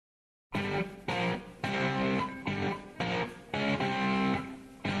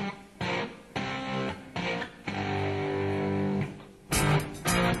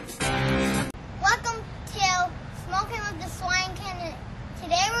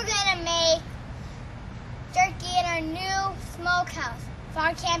smokehouse for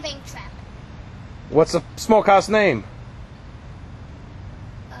our camping trip. What's the smokehouse name?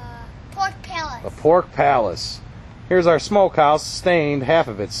 Pork Palace. The Pork Palace. Here's our smokehouse, stained, half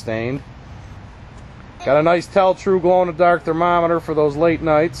of it's stained. Got a nice tell-true glow-in-the-dark thermometer for those late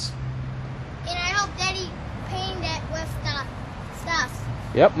nights. And I hope Daddy painted it with the stuff.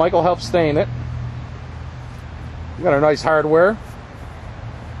 Yep, Michael helped stain it. We got our nice hardware.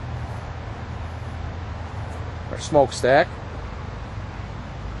 Our smokestack.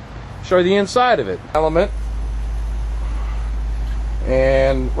 Show you the inside of it. Element.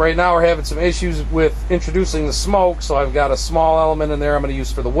 And right now we're having some issues with introducing the smoke, so I've got a small element in there I'm going to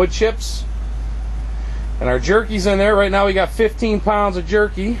use for the wood chips. And our jerky's in there. Right now we got 15 pounds of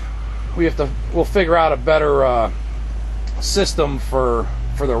jerky. We'll figure out a better system for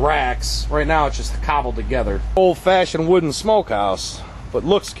the racks. Right now it's just cobbled together. Old-fashioned wooden smokehouse, but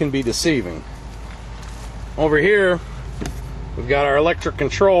looks can be deceiving. Over here we've got our electric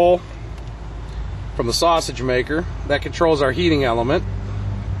control from the sausage maker. That controls our heating element.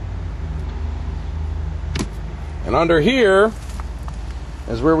 And under here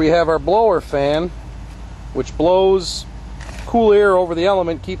is where we have our blower fan, which blows cool air over the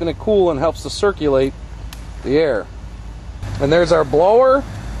element, keeping it cool and helps to circulate the air. And there's our blower,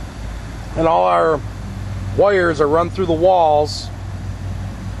 and all our wires are run through the walls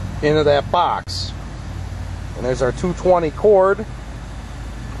into that box. And there's our 220 cord,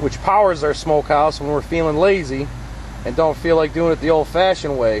 which powers our smokehouse when we're feeling lazy and don't feel like doing it the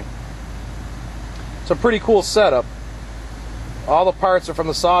old-fashioned way. It's a pretty cool setup. All the parts are from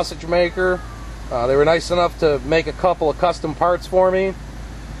the sausage maker. They were nice enough to make a couple of custom parts for me,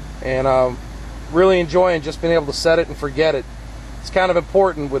 and really enjoying just being able to set it and forget it. It's kind of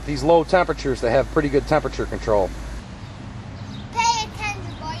important with these low temperatures to have pretty good temperature control. Pay attention,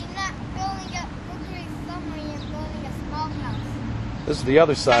 boy. You're not building a nuclear submarine, you're building a smokehouse. This is the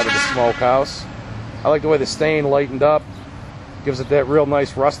other side of the smokehouse. I like the way the stain lightened up. Gives it that real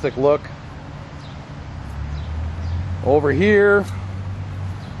nice rustic look. Over here,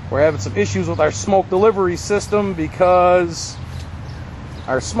 we're having some issues with our smoke delivery system because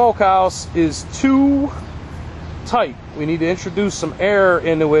our smokehouse is too tight. We need to introduce some air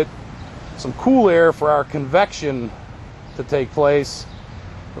into it, some cool air for our convection to take place.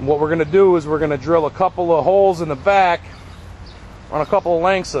 And what we're going to do is we're going to drill a couple of holes in the back on a couple of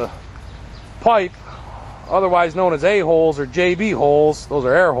lengths of pipe, otherwise known as A-holes or JB holes. Those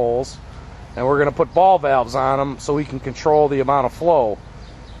are air holes. And we're going to put ball valves on them so we can control the amount of flow.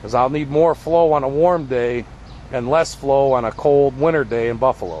 Because I'll need more flow on a warm day and less flow on a cold winter day in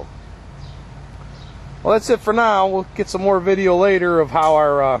Buffalo. Well, that's it for now. We'll get some more video later of how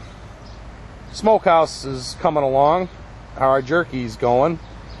our smokehouse is coming along, how our jerky's going.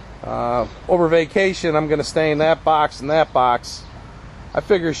 Over vacation, I'm going to stay in that box and that box. I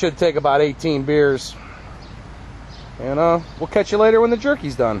figure it should take about 18 beers. And we'll catch you later when the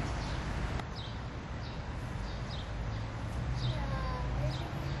jerky's done.